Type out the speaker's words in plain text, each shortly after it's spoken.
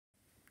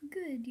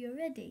good, you're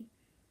ready.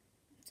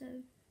 So,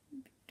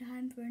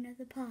 time for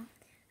another part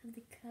of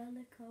the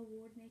Colour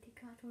Coordinated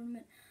Car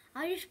Tournament.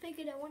 I just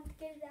figured I wanted to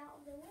get it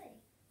out of the way,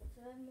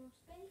 so I have more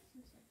space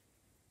and stuff.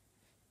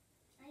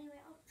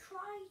 Anyway, I'll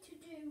try to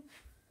do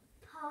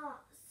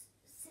parts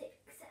 6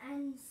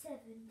 and 7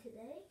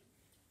 today.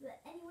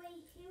 But anyway,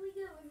 here we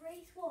go with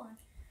race 1.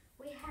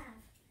 We have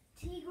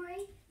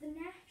Tigray, the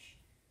Nash,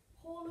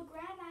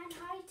 Hologram and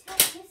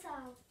High-Tech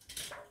Missile.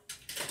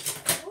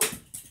 Oh.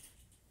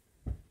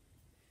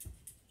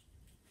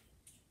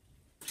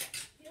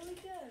 Here we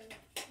go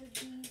with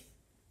these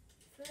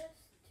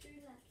first 2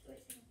 laps. Wait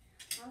a second.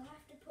 I'll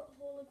have to put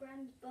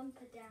Hologram's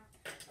bumper down,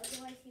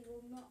 otherwise he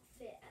will not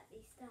fit at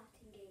the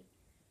starting gate.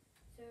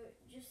 So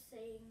just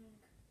saying,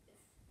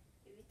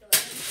 if you thought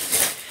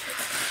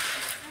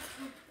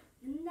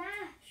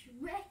Nash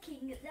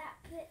wrecking at that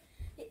pit.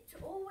 It's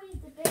always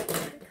the best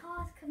when the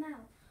cars come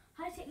out.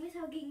 High-Tech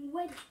Missile getting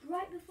wedged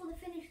right before the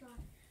finish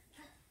line.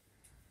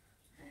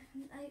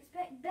 I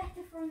expect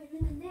better from him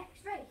in the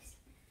next race.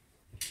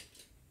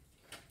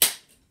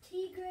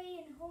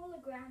 Tigray and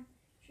Hologram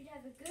should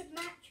have a good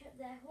match up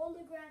there.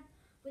 Hologram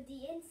with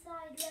the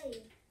inside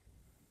lane.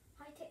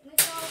 High-Tech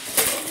Missile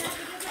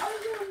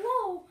over the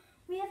wall.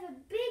 We have a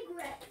big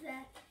wreck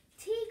there.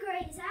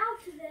 Tigray is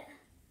out of it.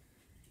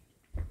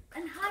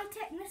 And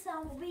High-Tech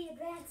Missile will be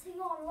advancing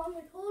on along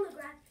with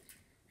Hologram.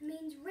 It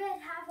means red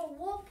have a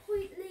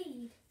 1-point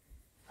lead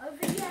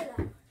over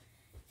yellow.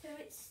 So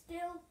it's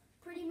still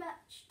pretty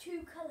much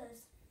 2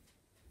 colours.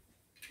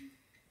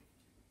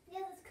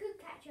 Yellows could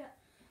catch up,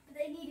 but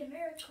they need a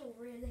miracle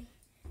really.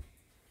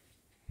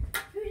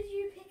 Who did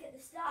you pick at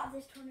the start of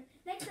this tournament?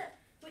 Next up,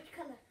 which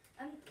colour?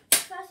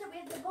 First up we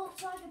have the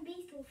Volkswagen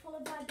Beetle,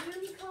 followed by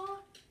Boom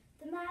Car,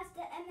 the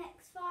Mazda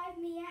MX-5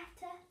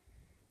 Miata,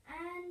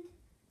 and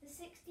the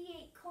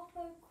 68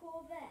 Copo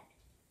Corvette.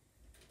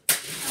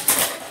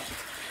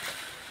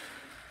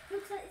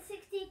 Looks like the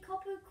 68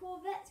 Copo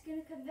Corvette's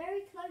going to come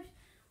very close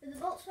with the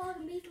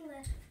Volkswagen Beetle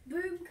there.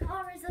 Boom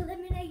Car is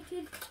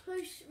eliminated.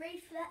 Close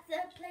race for that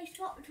 3rd place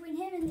spot between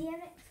him and the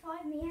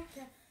MX-5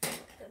 Miata.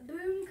 But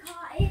Boom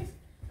Car is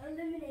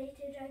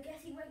eliminated. I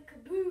guess he went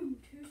kaboom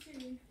too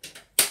soon.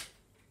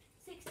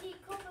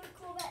 68 Copo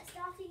Corvette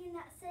starting in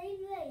that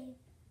same lane.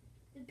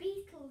 The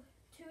Beetle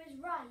to his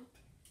right.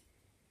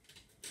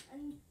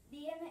 And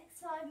the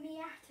MX-5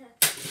 Miata.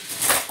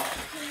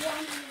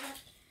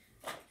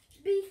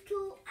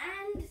 Beetle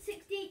and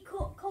 68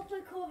 Copo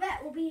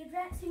Corvette will be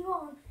advancing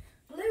on.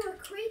 Blue are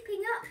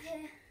creeping up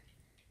here.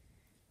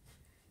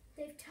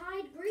 They've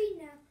tied green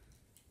now,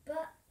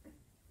 but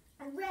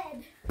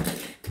red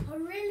are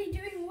really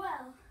doing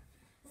well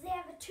as they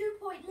have a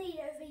 2-point lead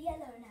over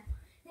yellow now.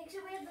 Next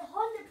up we have the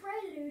Honda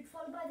Prelude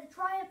followed by the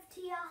Triumph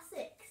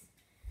TR6,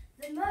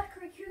 the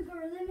Mercury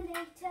Cougar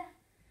Eliminator,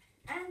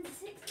 and the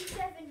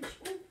 67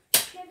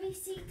 Chevy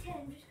C10.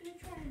 I'm just going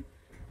to try and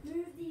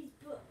move these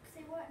books.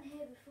 They weren't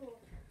here before.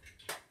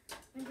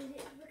 And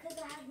it's because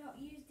I have not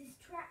used this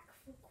track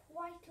for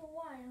quite a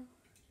while.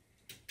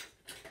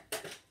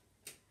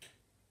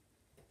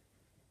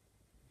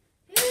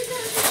 Here we go,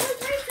 the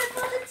racer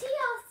for the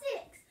TR6.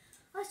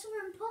 I saw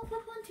him pop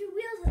up on 2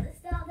 wheels at the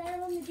start there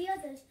along with the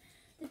others.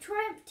 The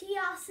Triumph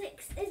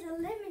TR6 is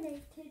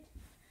eliminated.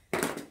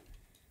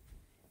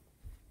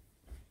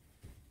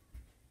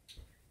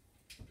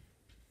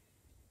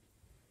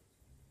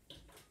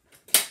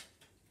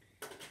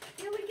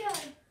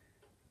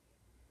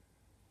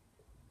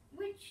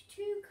 Which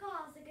 2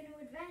 cars are going to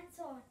advance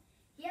on?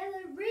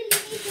 Yellow really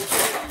needs a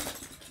win.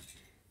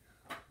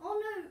 Oh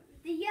no,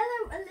 the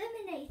yellow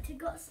eliminator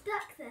got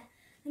stuck there.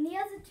 And the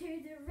other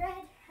 2, the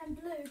red and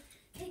blue,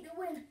 take the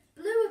win.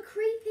 Blue are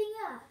creeping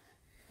up.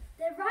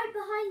 They're right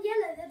behind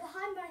yellow. They're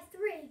behind by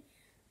 3.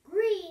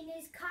 Green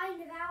is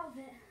kind of out of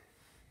it.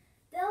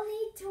 They'll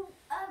need to,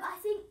 I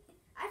think,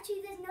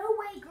 actually there's no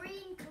way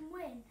green can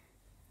win.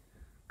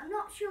 I'm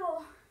not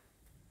sure.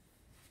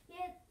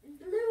 Yeah,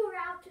 blue are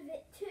out of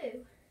it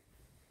too.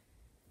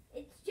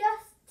 It's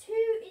just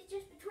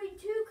between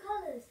 2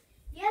 colours,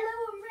 yellow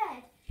and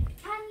red.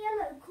 Can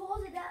yellow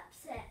cause an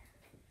upset?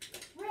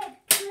 Red,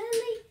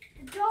 clearly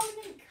the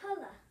dominant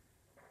colour.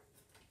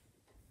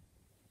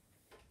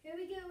 Here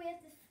we go, we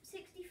have the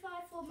 65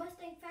 Ford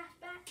Mustang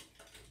Fastback.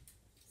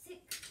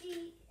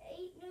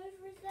 68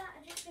 Nova is that?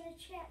 I'm just going to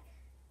check.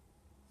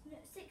 No,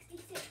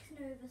 66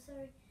 Nova,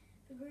 sorry,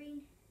 for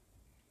green.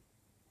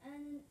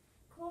 And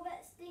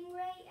Corvette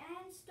Stingray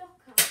and Stock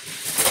Car.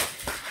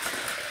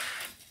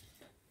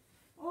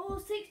 Oh,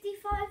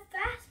 65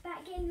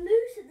 Fastback getting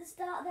loose at the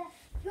start there.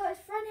 He got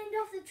his front end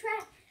off the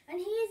track and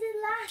he is in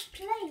last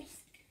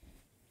place.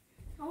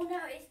 Oh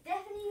no, it's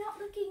definitely not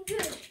looking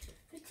good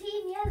for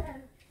Team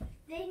Yellow.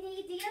 They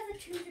need the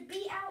other 2 to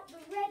beat out the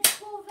red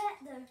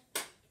Corvette though.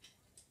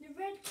 The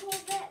red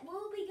Corvette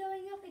will be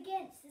going up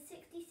against the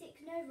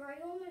 66 Nova.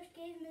 I almost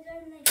gave him his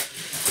own lane.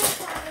 Stock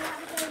Car will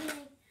have his own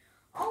lane.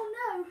 Oh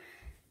no!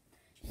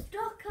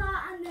 Stock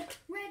Car and the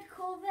red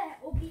Corvette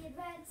will be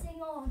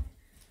advancing on.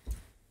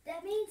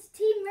 That means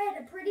Team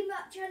Red are pretty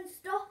much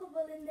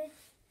unstoppable in this.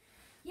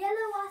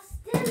 Yellow are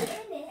still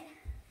in it.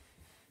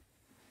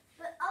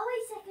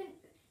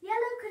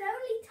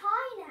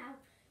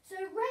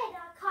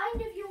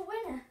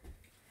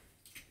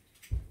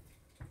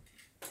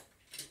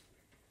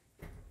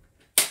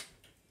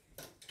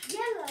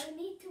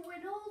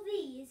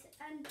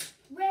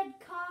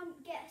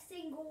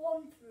 single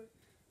one through.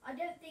 I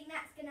don't think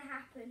that's going to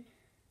happen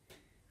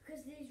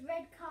because these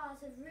red cars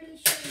have really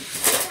shown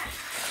that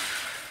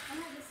I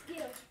have the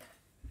skill.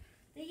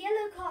 The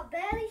yellow car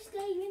barely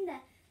staying in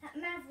there. That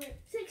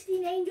Maverick,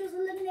 16 Angels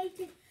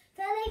eliminated,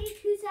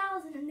 Fairlady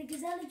 2000 and the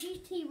Gazella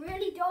GT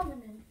really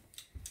dominant.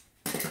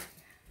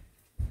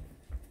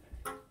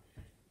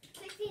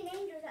 16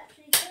 Angels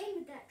actually came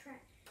with that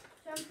track,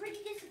 so I'm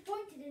pretty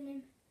disappointed in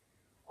him.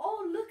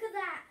 Oh, look at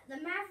that, the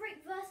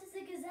Maverick versus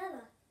the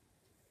Gazella.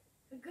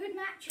 A good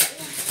match at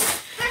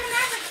once. Can the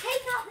Maverick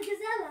take out the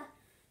Gazella?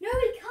 No,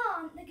 he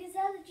can't. The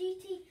Gazella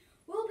GT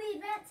will be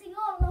advancing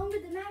on along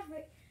with the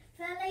Maverick.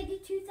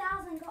 Fairlady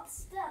 2000 got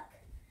stuck.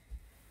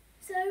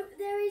 So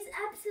there is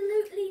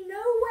absolutely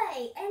no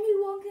way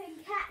anyone can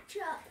catch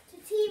up to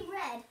Team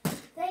Red.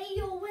 They're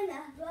your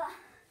winner, but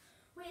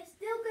we're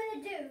still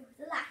going to do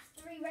the last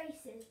 3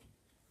 races.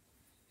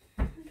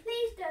 And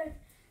please don't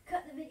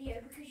cut the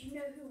video because you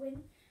know who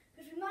wins,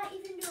 because we might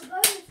even do a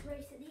bonus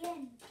race at the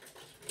end.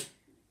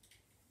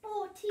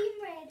 Or Team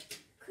Red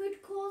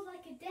could cause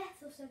like a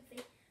death or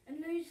something and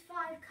lose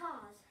 5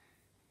 cars.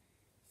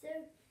 So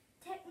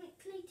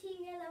technically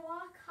Team Yellow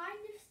are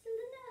kind of still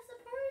in it, I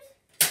suppose.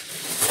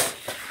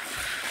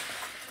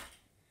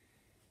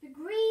 The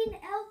green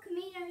El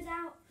Camino's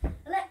out,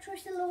 Electro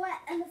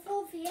Silhouette and the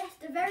Ford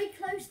Fiesta very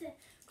close to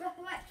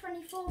Gruppo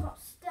X24 got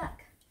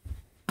stuck.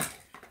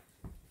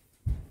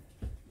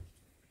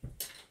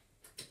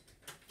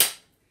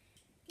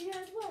 You know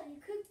as well, you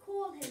could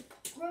call him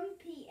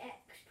Grumpy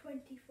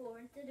X24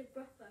 instead of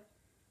Gruppo.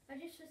 I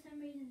just for some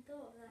reason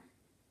thought of that.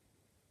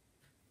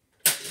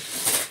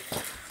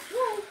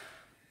 Whoa!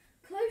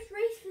 Close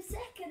race for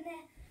second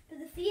there, but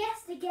the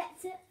Fiesta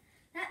gets it.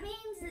 That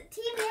means that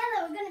Team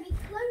Yellow are going to be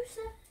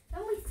closer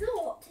than we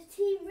thought to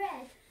Team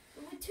Red.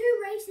 But with 2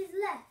 races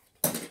left,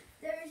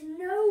 there is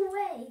no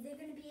way they're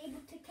going to be able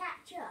to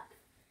catch up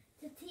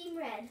to Team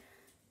Red.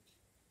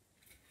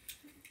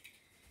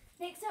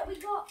 Next up we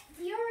got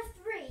the Euro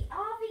 3,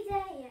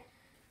 RVD,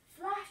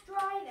 Flash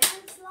Drive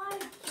and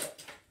Slide Kick.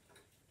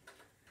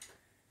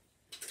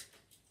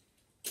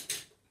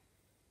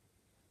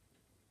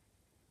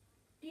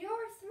 The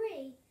Euro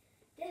 3,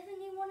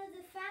 definitely one of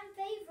the fan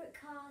favourite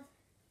cars.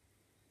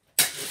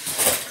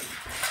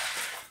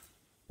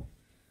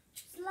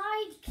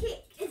 Slide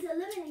Kick is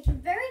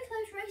eliminated. Very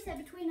close race there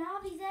between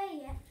RVD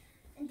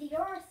and the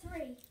Euro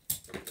 3,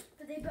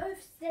 but they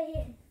both stay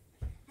in.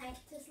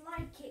 Thanks to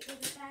Slide Kick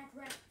with a bad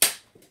rep.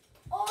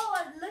 Oh,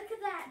 look at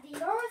that! The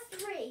Euro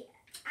 3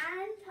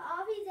 and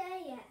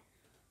RVD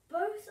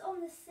both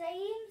on the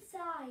same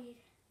side.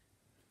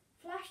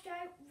 Flash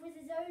Drive with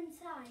his own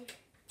side.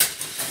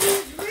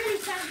 He's really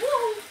sad.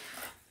 Whoa!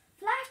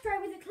 Flash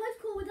Drive with a close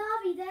call with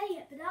RVD,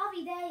 but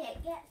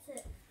RVD gets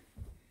it.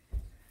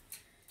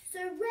 So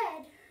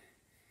Red,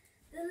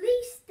 the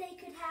least they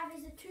could have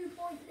is a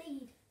 2-point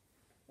lead.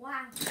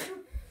 Wow.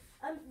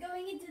 I'm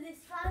going into this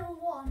final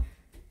one.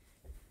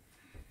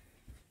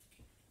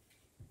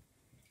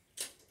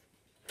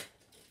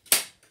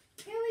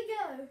 Here we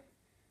go.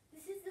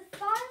 This is the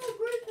final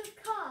group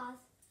of cars.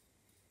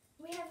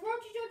 We have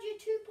Roger Dodger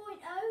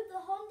 2.0, the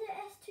Honda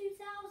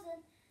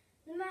S2000,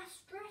 the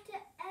Mastretta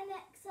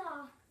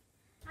NXR,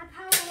 and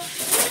Power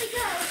Rocket. Here we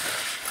go.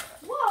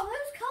 Whoa,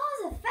 those cars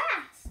are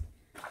fast.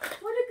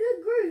 What a good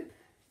group.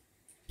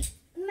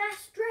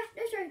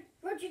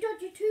 Roger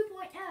Dodger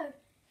 2.0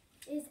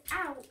 is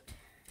out.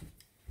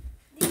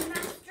 The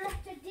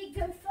Mastretta did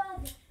go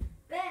further.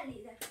 Barely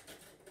though.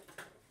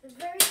 A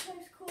very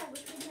close call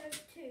between those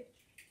 2.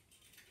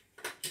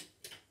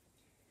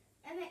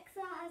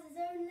 MXR has his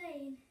own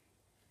lane.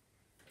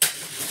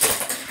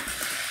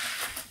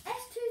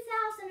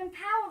 S2000 and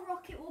Power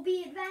Rocket will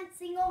be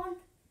advancing on.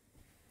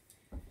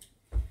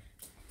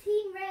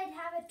 Team Red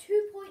have a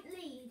 2-point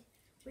lead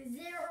with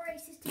 0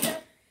 races to go.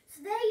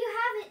 So there you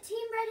have it.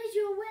 Team Red is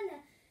your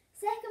winner.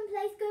 Second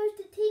place goes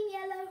to Team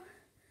Yellow.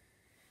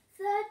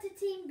 Third to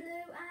Team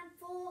Blue. And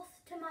fourth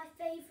to my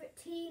favourite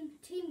team,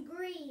 Team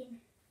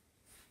Green.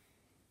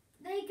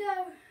 There you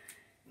go.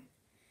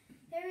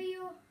 There are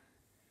your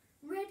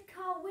red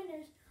car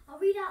winners. I'll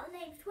read out the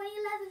names.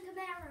 2011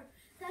 Camaro,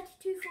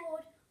 32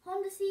 Ford,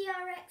 Honda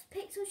CRX,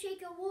 Pixel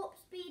Shaker, Warp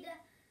Speeder,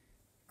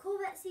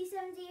 Corvette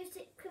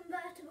C706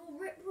 convertible,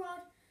 Rip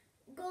Rod,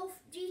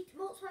 Volkswagen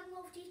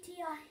Golf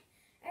GTI,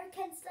 Eric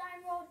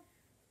Stein Rod,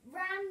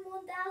 Ram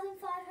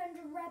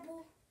 1500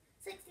 Rebel,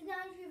 69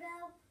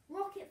 Chevelle,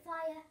 Rocket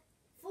Fire,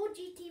 Ford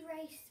GT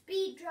Race,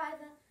 Speed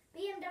Driver,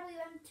 BMW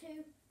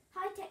M2,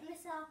 High-Tech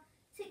Missile,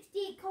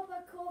 68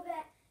 Copper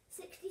Corvette,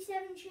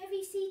 67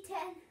 Chevy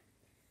C10,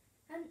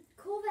 and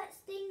Corvette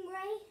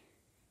Stingray,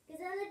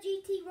 Gazella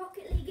GT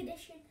Rocket League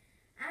Edition,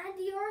 and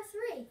the Euro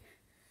 3.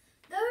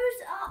 Those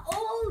are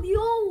all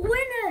your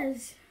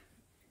winners.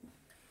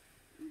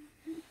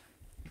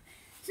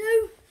 So,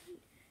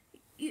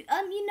 you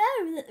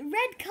know that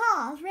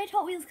red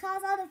Hot Wheels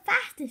cars are the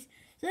fastest.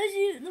 So those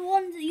are the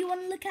ones that you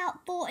want to look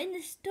out for in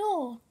the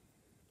store.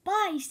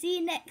 Bye. See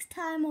you next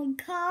time on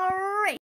Car Race.